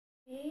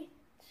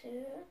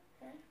2.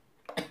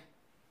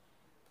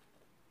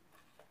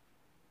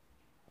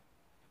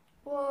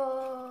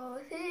 Whoa,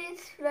 see,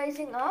 it's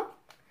rising up.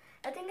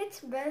 I think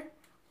it's better.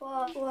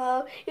 Wow,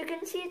 wow, you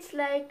can see it's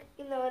like,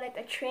 you know, like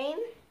a train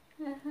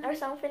or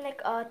something,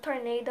 like a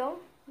tornado.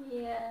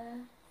 Yeah.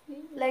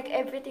 Like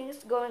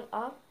everything's going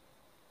up.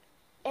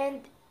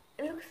 And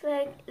it looks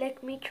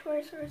like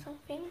meteors or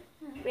something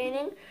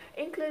raining,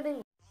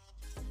 including.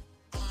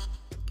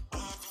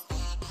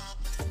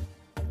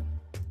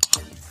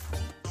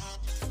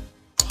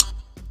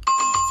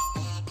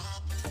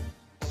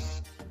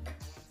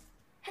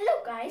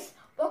 Hello guys,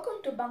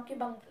 welcome to Bongke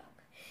Vlog.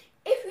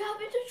 If you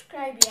haven't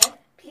subscribed yet,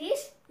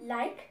 please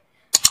like,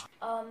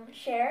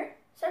 share,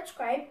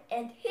 subscribe,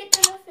 and hit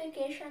the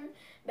notification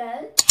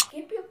bell to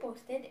keep you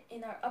posted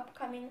in our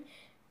upcoming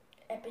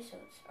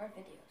episodes or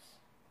videos.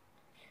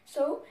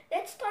 So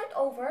let's start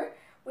over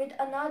with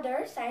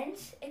another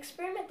science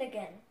experiment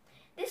again.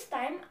 This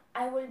time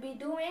I will be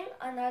doing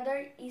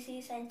another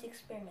easy science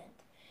experiment.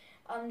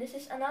 This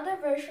is another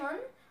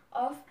version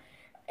of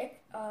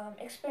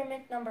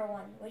experiment number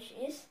 1, which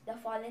is the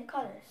falling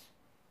colors.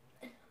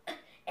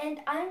 And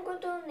I'm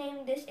going to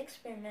name this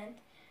experiment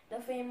the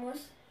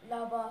famous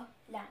lava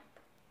lamp,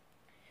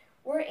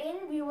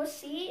 wherein we will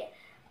see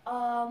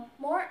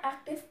more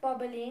active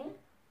bubbling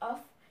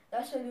of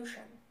the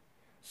solution.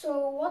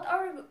 So what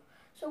are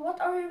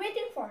we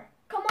waiting for?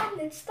 Come on,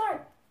 let's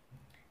start.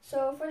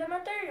 So for the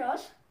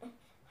materials,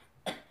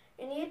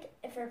 you need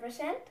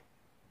effervescent,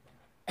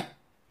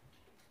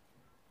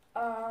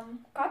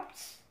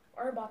 cups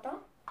or bottle.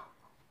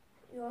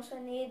 You also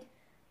need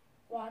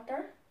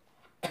water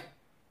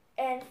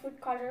and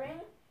food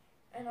coloring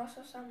and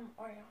also some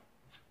oil.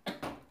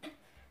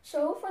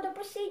 So for the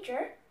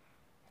procedure,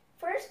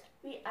 first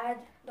we add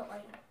the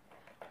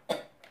oil.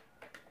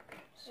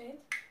 See,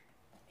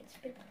 it's a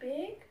bit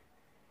big.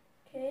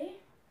 Okay.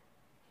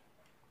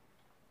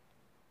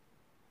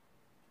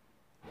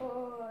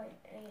 Oh,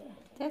 yeah.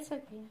 That's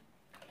okay.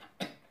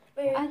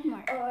 Wait, Add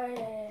more. Oh,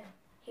 yeah.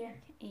 Here.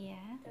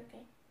 Yeah.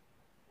 Okay.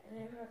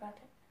 I forgot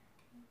it.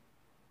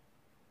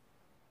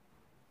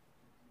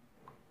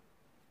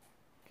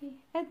 Okay.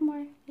 Add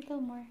more.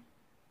 Little more.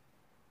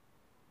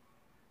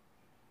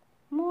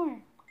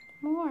 More.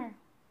 More.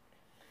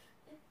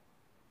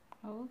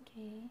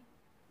 Okay.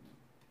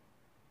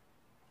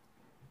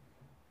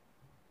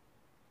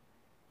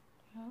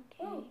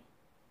 Okay. Oh.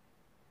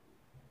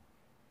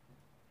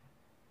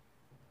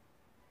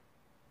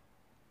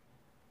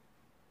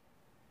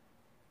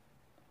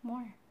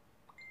 More.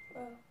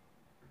 Oh.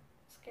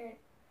 Scared.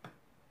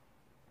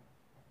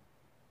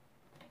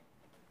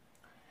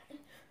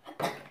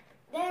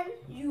 Then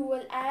you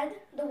will add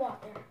the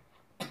water.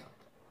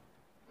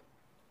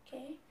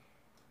 Okay.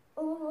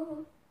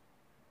 Oh.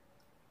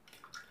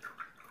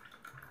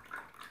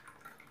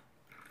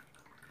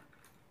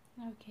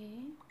 Okay.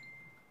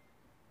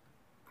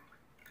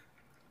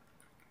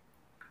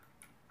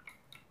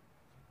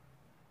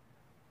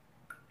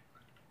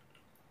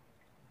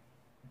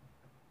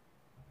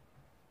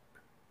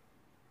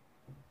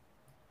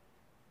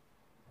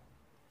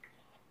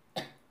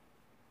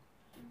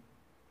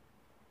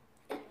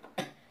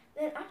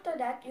 Then after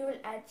that, you will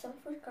add some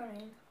food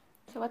coloring.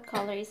 So what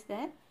color is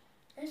that?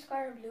 It's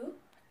color blue.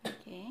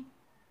 Okay.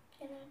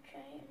 Can I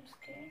try? I'm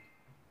scared.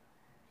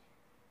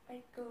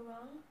 Might go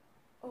wrong.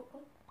 Oh.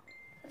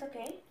 That's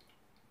okay.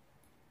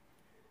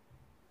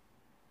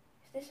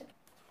 Is this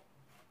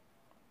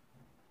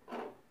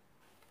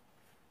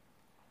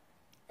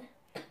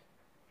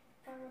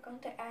Now we're going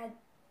to add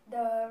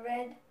the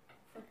red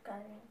food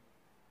coloring.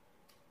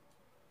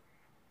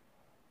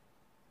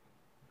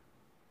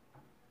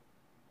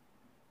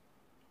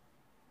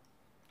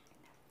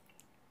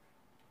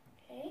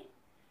 Okay.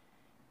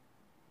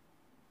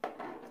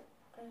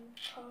 And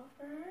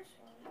cover.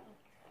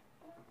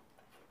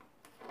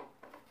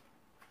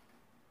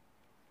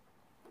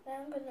 Then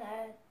I'm gonna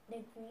add the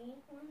green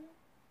one.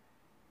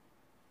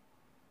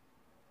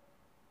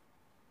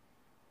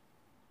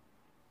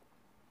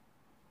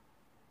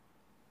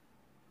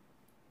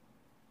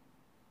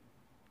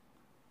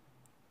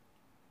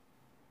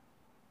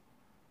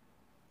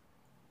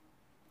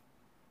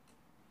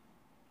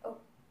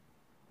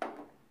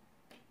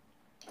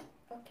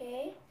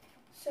 Okay,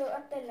 so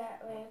at the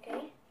way,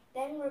 okay,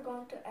 then we're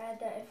going to add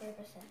the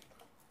effervescent.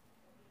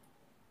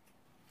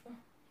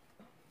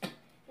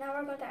 Now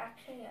we're going to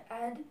actually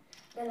add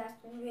the last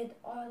one with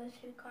all the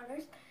 3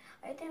 colors.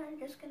 I think I'm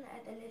just gonna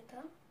add a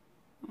little.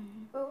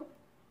 Oh.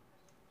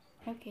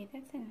 Okay,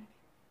 that's enough.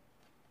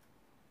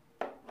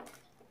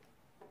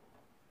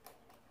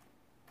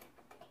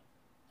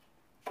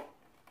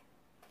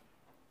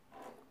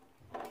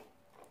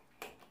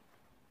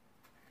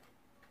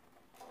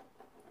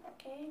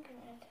 Okay,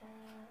 gonna add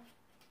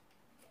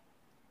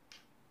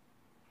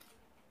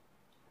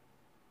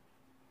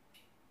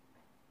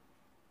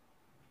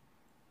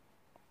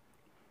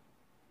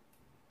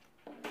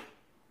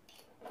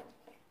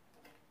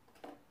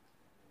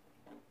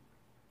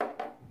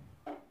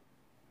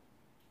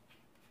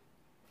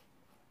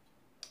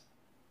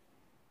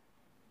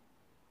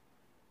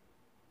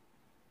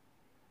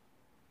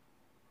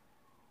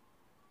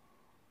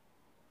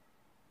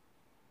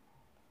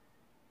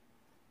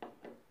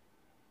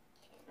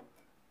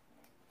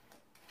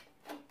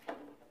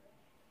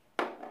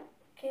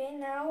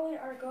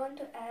we're going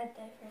to add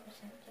the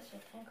effervescent. Just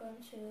wait, I'm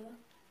going to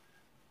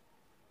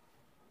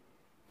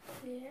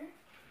clear.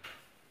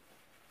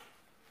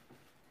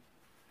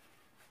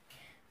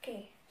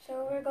 Okay,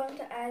 so we're going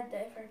to add the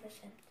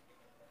effervescent.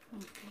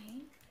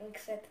 Okay.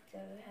 Accept it to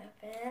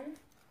happen.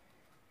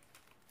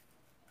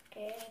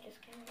 Okay, I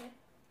just came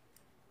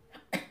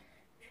here.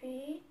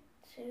 3,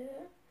 2,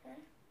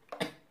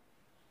 1.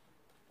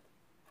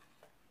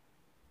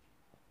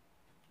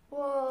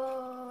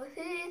 Whoa,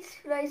 see it's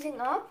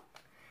rising up.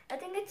 I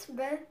think it's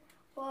better.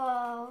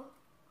 Wow,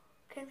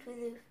 can't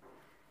believe.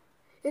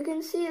 You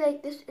can see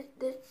like this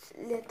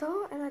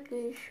little, I'm not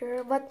really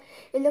sure, but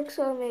it looks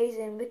so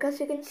amazing because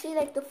you can see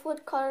like the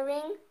food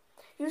coloring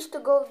used to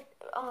go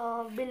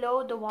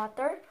below the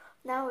water.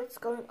 Now it's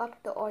going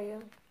up the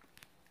oil.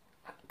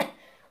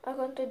 I'm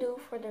going to do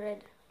for the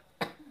red.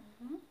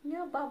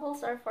 New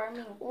bubbles are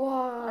forming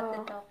Wow. at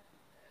the top.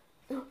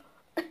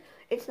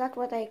 It's not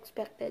what I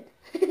expected.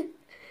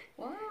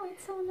 Wow,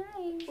 it's so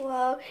nice.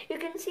 Wow, you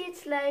can see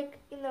it's like,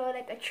 you know,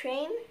 like a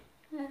train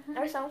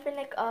or something,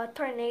 like a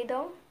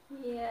tornado.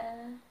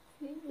 Yeah.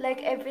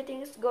 Like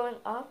everything's going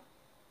up.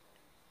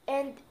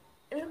 And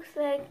it looks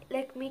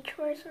like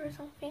meteors or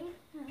something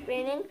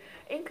raining,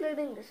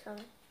 including the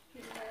sun.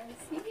 Yeah,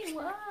 see,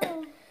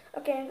 wow.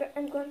 Okay,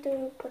 I'm going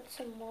to put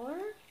some more.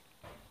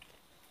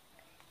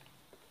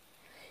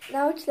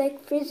 Now it's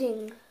like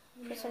fizzing.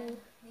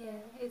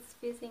 Yeah, it's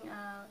fizzing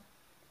out.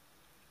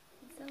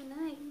 It's so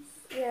nice.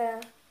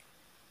 Yeah.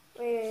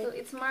 Wait. So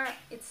it's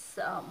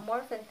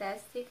more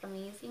fantastic,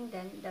 amazing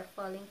than the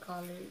falling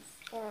colors.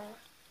 Yeah.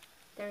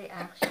 The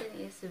reaction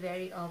is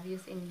very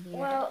obvious in here.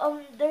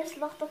 Well, there's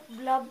lots of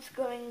blobs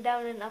going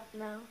down and up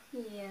now.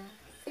 Yeah.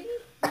 See?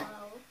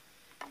 Wow.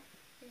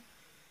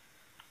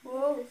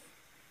 Whoa.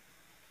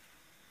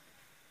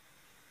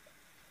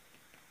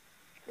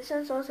 This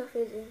one's also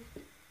fizzing.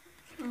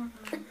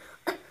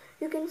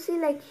 You can see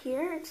like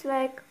here, it's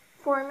like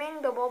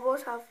forming, the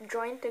bubbles have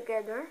joined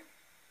together.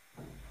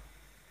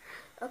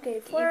 Okay,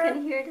 You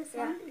can hear the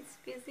sound, it's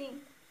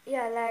fizzing.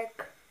 Yeah,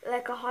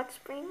 like a hot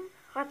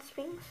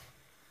springs.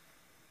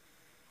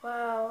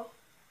 Wow.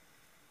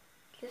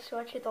 Just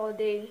watch it all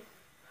day.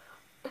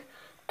 You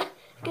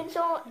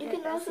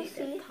can also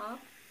see the top.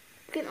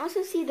 You can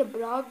also see the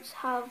blobs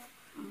have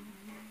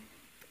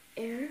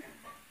air.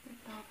 The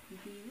top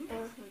view.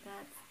 So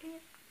that's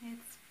it.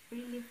 It's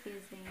really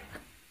fizzing.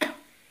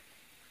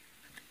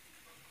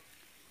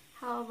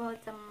 How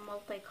about the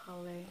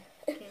multicolor?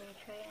 Can you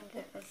try and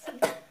let us see?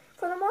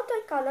 For the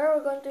multicolor,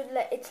 we're going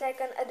to it's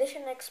like an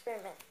addition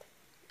experiment.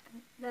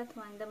 That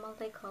one, the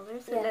multicolor.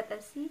 So Yeah. let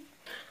us see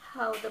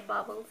how the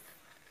bubbles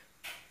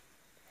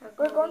are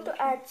We're going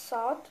to add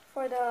salt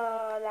for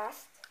the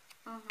last.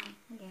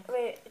 Yes.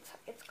 Wait,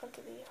 it's going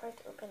to be hard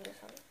to open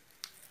this one.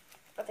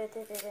 Okay.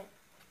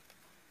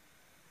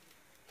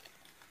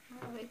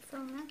 Oh, it's so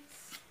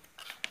nice.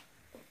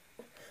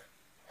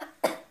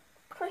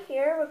 For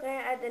here, we're going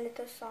to add a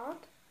little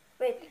salt.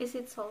 Wait. Is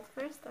it salt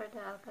first or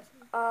the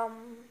alka-seltz?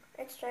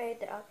 Let's try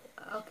the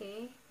alka.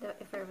 Okay, the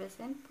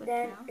effervescent. Put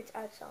Then now. it's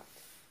add salt.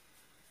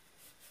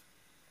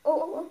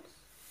 Oh.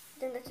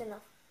 Then that's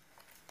enough.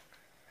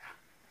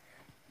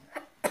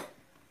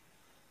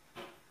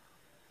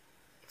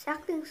 It's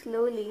acting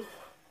slowly.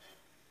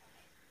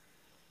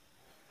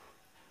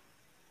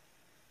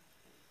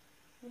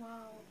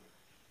 Wow.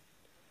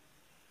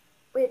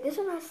 Wait, this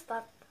one has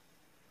stopped.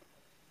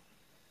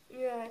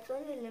 Yeah, it's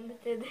only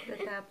limited. The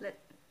tablet.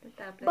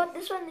 But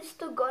this one is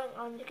still going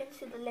on. You can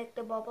see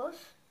the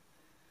bubbles.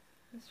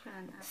 Let's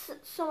run up.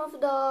 Some of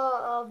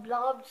the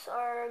blobs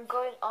are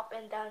going up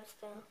and down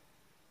still.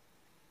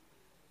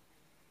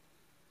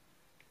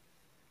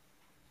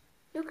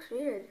 Looks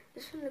weird.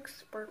 This one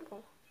looks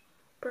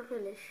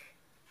purplish.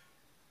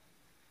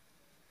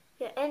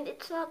 Yeah, and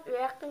it's not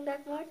reacting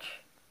that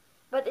much,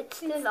 but it's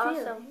still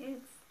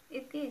awesome.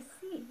 It is.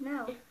 See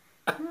now.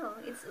 No,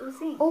 it's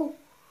oozing. Oh,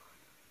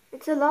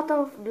 it's a lot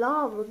of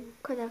blob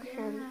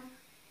connection. Yeah.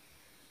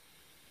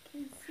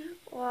 Can you see?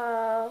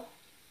 Wow.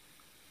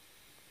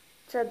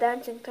 It's a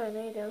dancing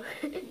tornado.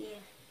 Yeah.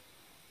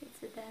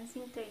 It's a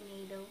dancing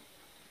tornado.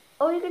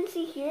 Oh, you can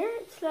see here.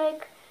 It's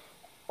like,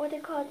 what do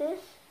you call this?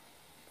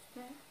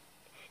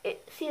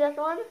 See that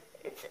one?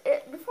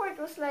 Before it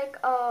was like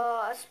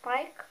a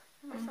spike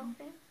or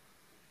something.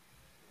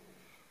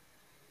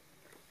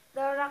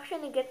 The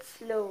reaction, it gets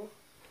slow.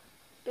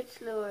 Gets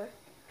slower.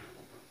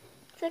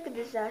 It's like a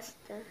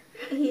disaster.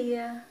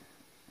 Yeah.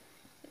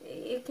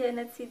 You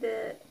cannot see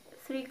the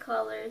three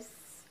colors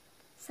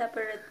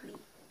separately.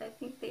 I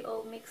think they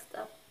all mixed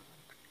up.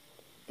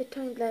 It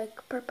turned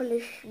like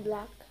purplish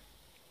black.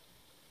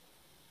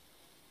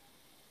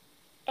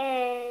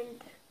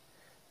 And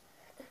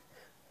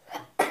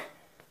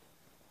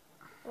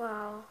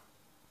wow.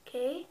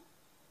 Okay.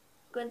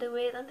 Going to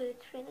wait until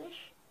it's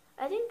finished.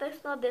 I think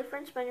there's no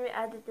difference when we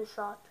added the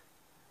salt.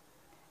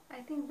 I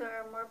think there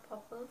are more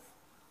bubbles.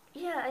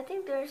 Yeah, I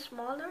think they're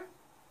smaller.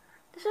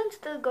 This one's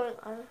still going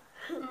on.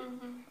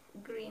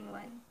 Green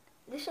one.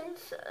 This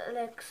one's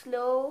like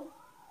slow.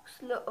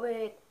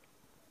 Wait.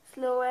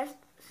 Slowest,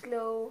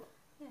 slow.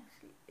 Yeah.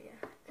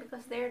 Yeah.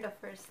 because they're the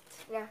first.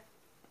 Yeah.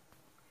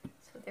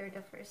 So they're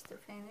the first to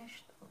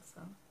finish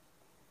also.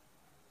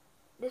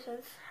 This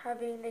one's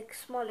having like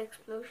small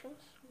explosions.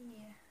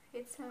 Yeah,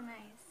 it's so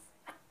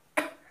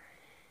nice.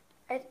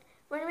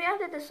 When we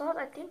added the salt,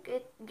 I think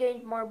it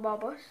gained more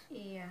bubbles.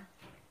 Yeah.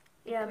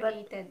 Yeah,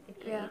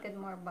 It created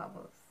more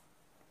bubbles.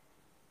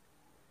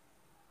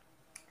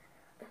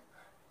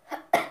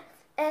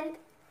 And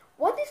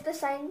what is the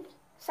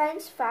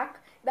science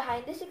fact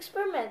behind this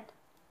experiment?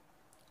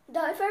 The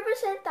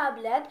effervescent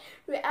tablet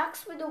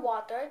reacts with the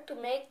water to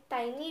make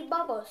tiny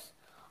bubbles,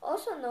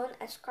 also known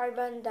as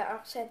carbon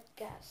dioxide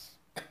gas.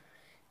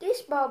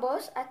 These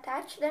bubbles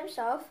attach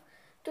themselves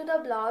to the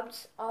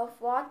blobs of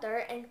water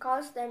and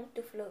cause them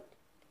to float,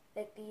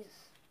 like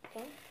these.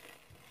 Okay?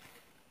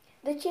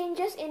 The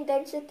changes in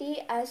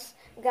density as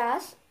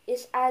gas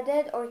is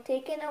added or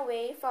taken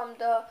away from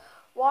the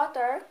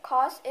water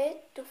cause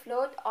it to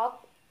float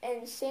up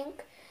and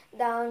sink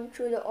down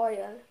through the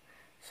oil.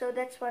 So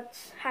that's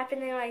what's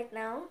happening right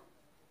now.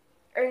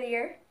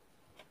 Earlier.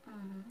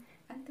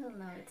 Until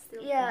now, it's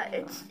still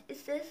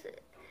It's this.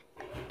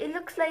 It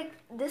looks like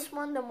this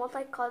one, the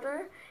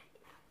multicolor.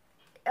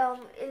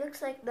 It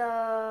looks like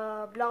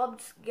the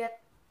blobs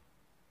get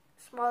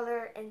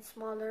smaller and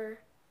smaller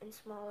and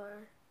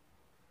smaller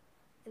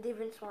and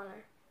even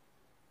smaller.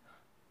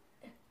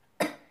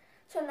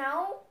 So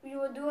now we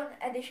will do an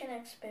addition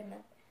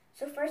experiment.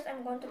 So first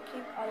I'm going to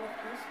keep all of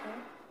these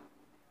in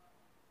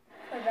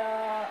for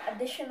the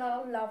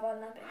additional lava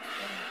lamp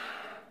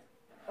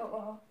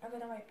experiment. I'm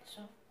gonna wipe this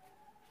off.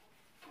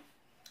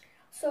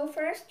 So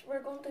first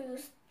we're going to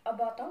use a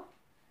bottle.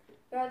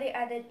 We already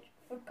added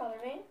food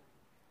coloring.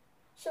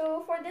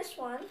 So for this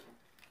one,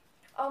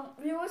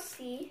 we will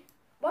see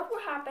what will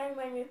happen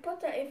when we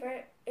put the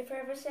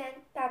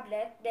effervescent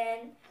tablet,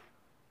 then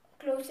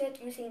close it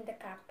using the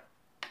cap,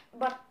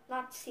 but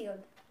not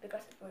sealed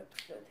because it will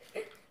explode.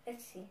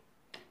 Let's see.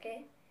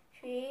 Okay,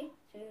 3,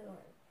 2,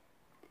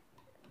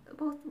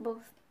 1.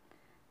 Both.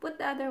 Put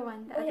the other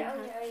one. The Oh other yeah,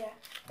 half.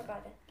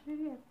 Forgot it.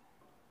 Yeah.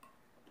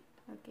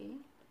 Okay.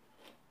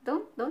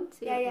 Don't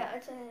seal Yeah.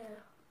 it. So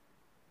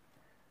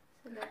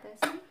let us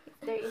see if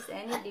there is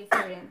any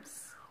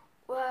difference.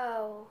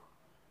 Wow.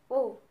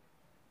 Whoa.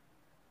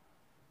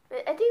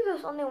 I think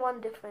there's only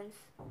one difference.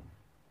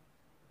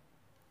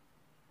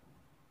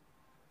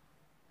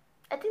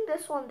 I think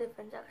there's one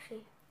difference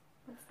actually.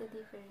 What's the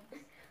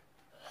difference?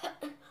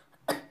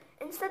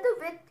 Instead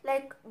of it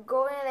like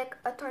going like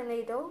a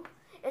tornado,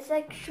 it's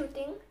like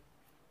shooting.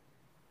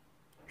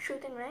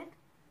 Shooting, right?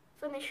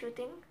 It's only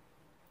shooting.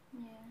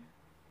 Yeah.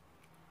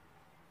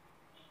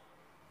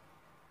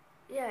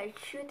 Yeah,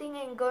 it's shooting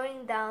and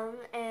going down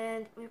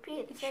and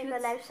repeat. It's like a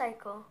life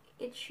cycle.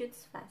 It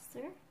shoots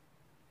faster.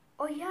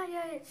 Oh yeah,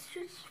 it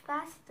shoots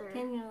faster.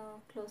 Can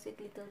you close it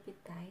a little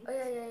bit tight? Oh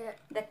yeah.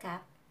 The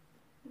cap.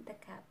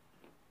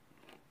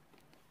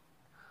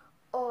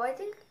 Oh, I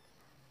think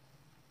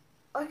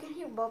I can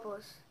hear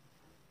bubbles.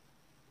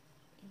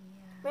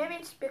 Yeah. Maybe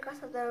it's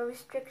because of the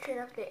restriction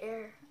of the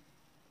air.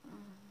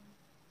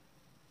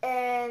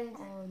 And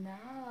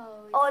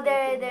now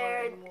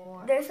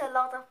there's a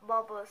lot of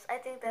bubbles. I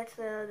think that's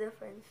the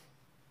difference.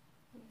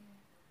 Yeah.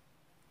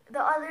 The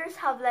others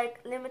have like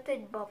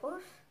limited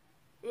bubbles.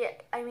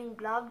 Yeah, I mean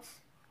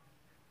blobs.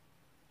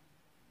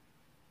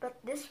 But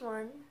this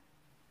one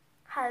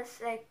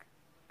has like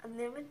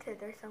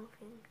unlimited or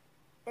something.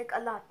 Like a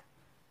lot.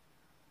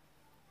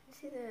 You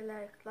see there are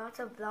like lots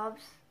of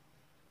blobs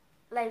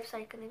life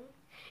cycling.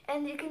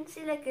 And you can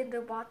see like in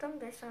the bottom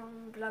there's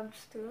some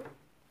blobs too.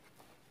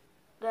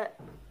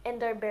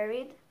 And they're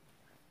buried.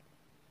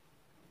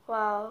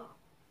 Wow.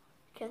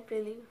 Can't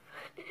believe.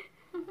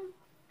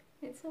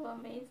 It's so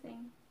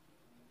amazing.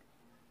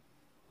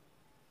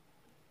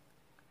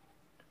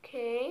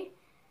 Okay.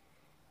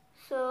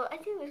 So I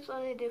think there's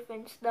only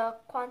difference, the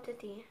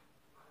quantity.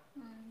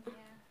 Yeah.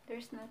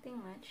 There's nothing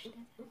much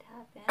that would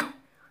happen.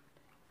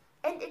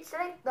 And it's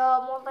like the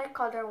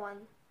multicolor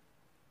one.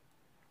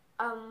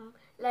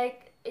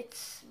 Like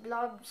its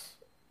blobs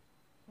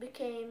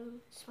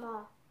became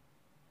small.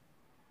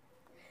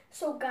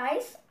 So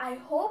guys, I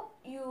hope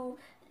you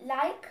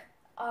like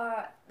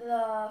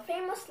the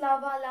famous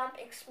lava lamp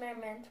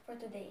experiment for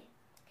today.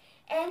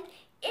 And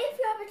if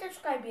you haven't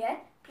subscribed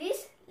yet,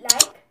 please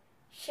like,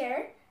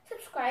 share,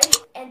 subscribe,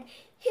 and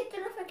hit the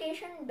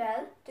notification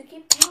bell to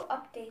keep you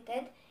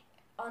updated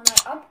on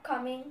our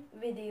upcoming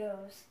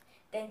videos.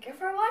 Thank you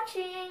for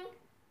watching!